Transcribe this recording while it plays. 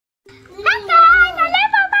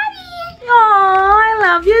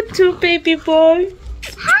love you too, baby boy.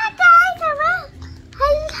 Hi guys,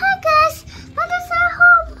 hi guys. That is our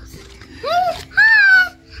home.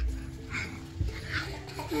 Hi.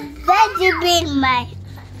 Daddy been my.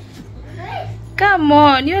 Come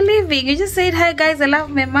on, you're leaving. You just said hi guys, I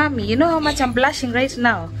love my mommy. You know how much I'm blushing right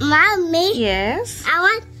now? Mommy. Yes. I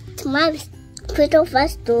want my Christopher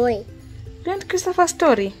story. You want Christopher's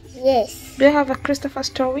story? Yes. Do you have a Christopher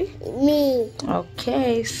story? Me.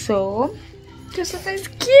 Okay, so Christopher is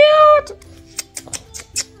cute.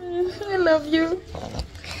 I love you.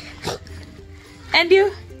 And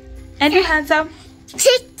you? And you handsome?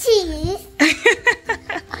 Cheese.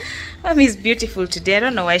 Mommy is beautiful today. I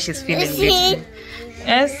don't know why she's feeling beautiful.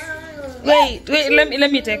 Yes. Wait.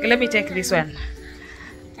 Let me take this one.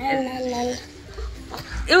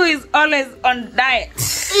 Who is always on diet?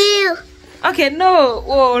 Ew. Okay, no.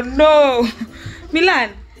 Oh no.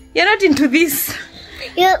 Milan, you're not into this.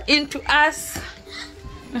 You. Into us.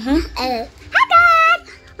 Hi guys.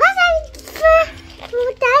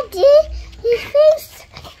 What's Daddy? He thinks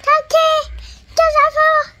Turkey.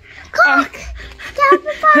 Coke.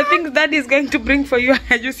 I think Daddy is going to bring for you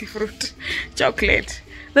a juicy fruit chocolate.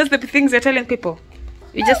 That's the things you're telling people.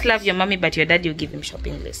 You just love your mommy, but your daddy will give him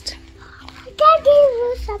shopping list. Daddy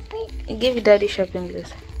will shopping. Give your daddy shopping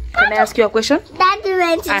list. Can I ask you a question? Daddy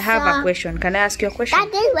went to I have a question. Can I ask you a question?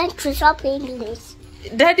 Daddy went to shopping list.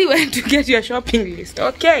 Daddy went to get your shopping list.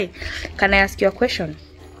 Okay. Can I ask you a question?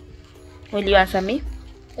 Will you answer me?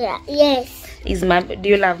 Yeah. Yes. Do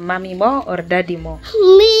you love mommy more or daddy more?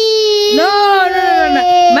 Me. No.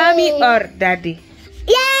 Mommy or daddy?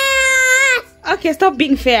 Yes. Okay, stop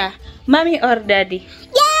being fair. Mommy or daddy?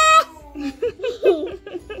 Yes.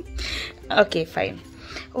 Okay, fine.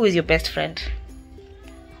 Who is your best friend?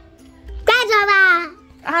 Grandma.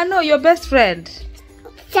 No, your best friend.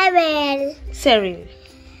 Cyril.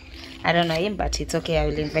 I don't know him, but it's okay. I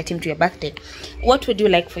will invite him to your birthday. What would you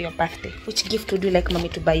like for your birthday? Which gift would you like mommy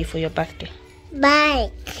to buy you for your birthday?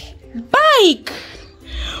 Bike!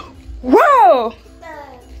 Wow!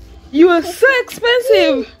 You are so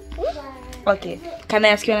expensive. Okay, can I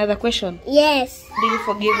ask you another question? Yes. Do you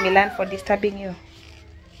forgive Milan for disturbing you?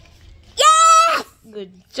 Yes.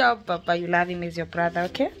 Good job, Papa. You love him as your brother,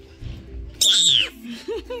 okay?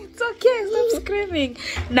 It's okay, stop screaming.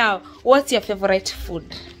 Now, what's your favorite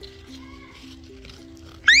food?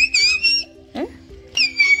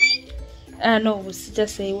 No,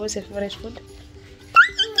 just say what's your favorite food?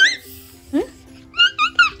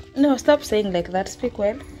 No, stop saying like that. Speak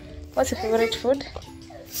well. What's your favorite food?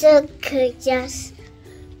 Sacotash.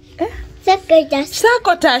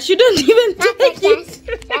 Sacotash. You don't even take it.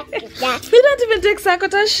 You don't even take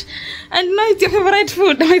sacotash. And now it's your favorite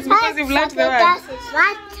food. No, it's because you've learned the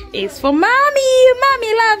word. It's for mommy.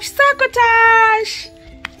 Mommy loves sacotash.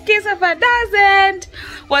 Christopher doesn't.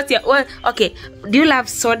 Okay, do you love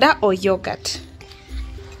soda or yogurt?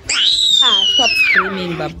 Stop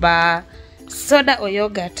screaming, Baba. Soda or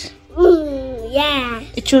yogurt? Yeah.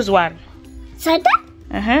 You choose one. Soda?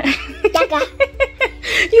 Yogurt.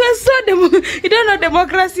 You are so you don't know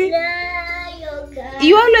democracy. Yogurt.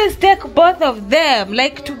 You always take both of them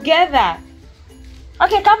like together.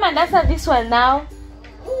 Okay, come and answer this one now.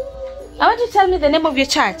 I want you to tell me the name of your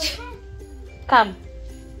church. Come.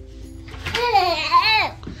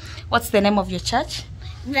 What's the name of your church?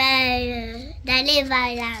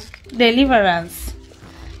 Deliverance. Deliverance.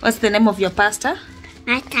 What's the name of your pastor?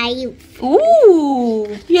 Matthew.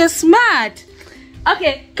 Ooh, you're smart.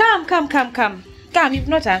 Okay, come. Come, you've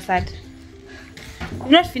not answered. You've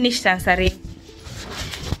not finished answering.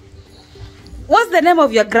 What's the name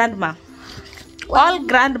of your grandma? All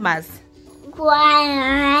grandmas.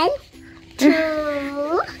 1,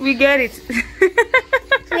 2. We get it.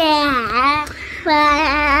 Yeah.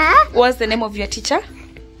 What's the name of your teacher?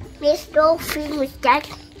 Miss Dorothy, Miss Jack,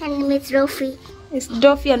 and Miss Dorothy. Miss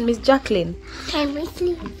Dorothy and Miss Jacqueline. And Miss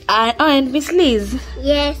Liz. And Miss Liz.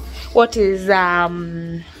 Yes. What is the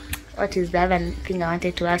other thing I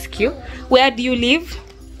wanted to ask you? Where do you live?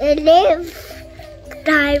 I live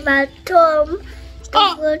time at home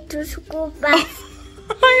to go to school bus.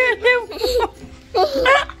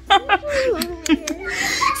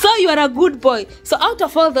 So you are a good boy. So out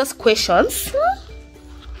of all those questions,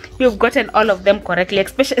 you've gotten all of them correctly,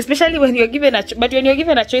 especially when you're given a but when you're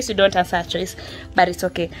given a choice, you don't answer a choice, but it's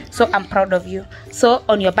okay. So I'm proud of you. So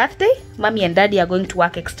on your birthday, mommy and daddy are going to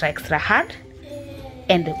work extra hard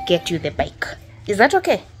and get you the bike. Is that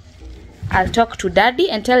okay? I'll talk to daddy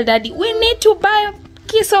and tell daddy we need to buy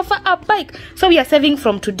Christopher a bike. So we are saving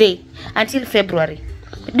from today until February.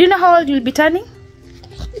 Do you know how old you'll be turning?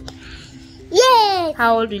 Yes.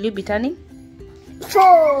 How old will you be turning?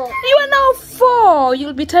 4. You are now 4.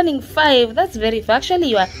 You'll be turning 5. That's very far. Actually,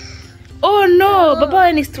 you are. Oh no,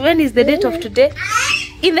 Baba, when is the date of today?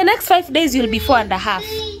 In the next 5 days, you'll be 4.5.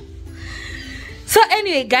 So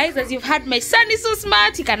anyway, guys, as you've heard, my son is so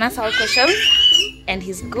smart. He can answer all questions, and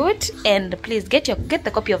he's good. And please get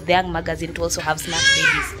the copy of the Young magazine to also have smart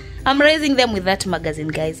babies. I'm raising them with that magazine,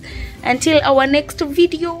 guys. Until our next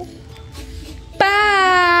video.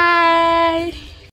 Bye.